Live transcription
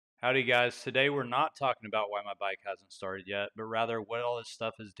Howdy guys, today we're not talking about why my bike hasn't started yet, but rather what all this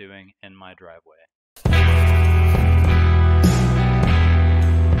stuff is doing in my driveway.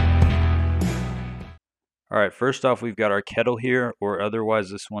 Alright, first off we've got our kettle here, or otherwise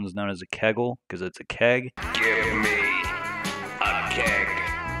this one is known as a Keggle, because it's a keg. Give me a keg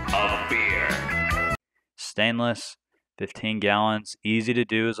of beer. Stainless, 15 gallons, easy to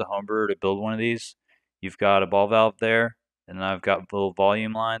do as a home brewer to build one of these. You've got a ball valve there, and then I've got little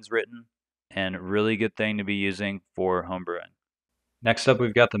volume lines written, and really good thing to be using for home brewing. Next up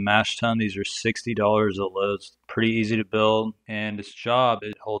we've got the mash tun. These are $60 at Lowe's. Pretty easy to build, and its job,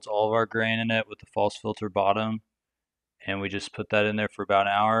 it holds all of our grain in it with the false filter bottom, and we just put that in there for about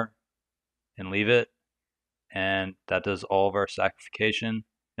an hour and leave it, and that does all of our saccharification.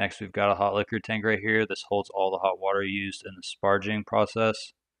 Next we've got a hot liquor tank right here. This holds all the hot water used in the sparging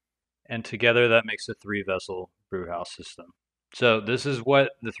process, and together that makes a 3-vessel brewhouse system. So this is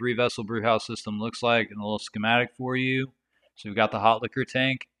what the 3-vessel brewhouse system looks like in a little schematic for you. So we've got the hot liquor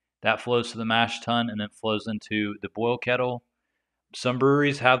tank that flows to the mash tun and then flows into the boil kettle. Some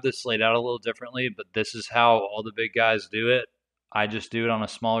breweries have this laid out a little differently, but this is how all the big guys do it. I just do it on a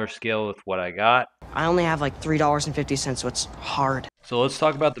smaller scale with what I got. I only have like $3.50, so it's hard. So let's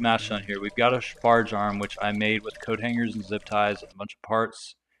talk about the mash tun here. We've got a sparge arm, which I made with coat hangers and zip ties and a bunch of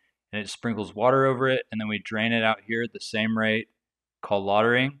parts, and it sprinkles water over it, and then we drain it out here at the same rate, called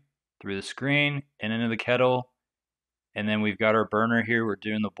lautering, through the screen and into the kettle. And then we've got our burner here. We're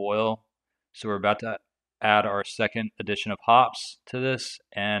doing the boil, so we're about to add our second addition of hops to this,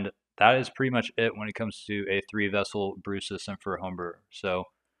 and that is pretty much it when it comes to a 3-vessel brew system for a home brewer. So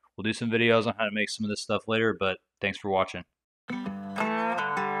we'll do some videos on how to make some of this stuff later, but thanks for watching.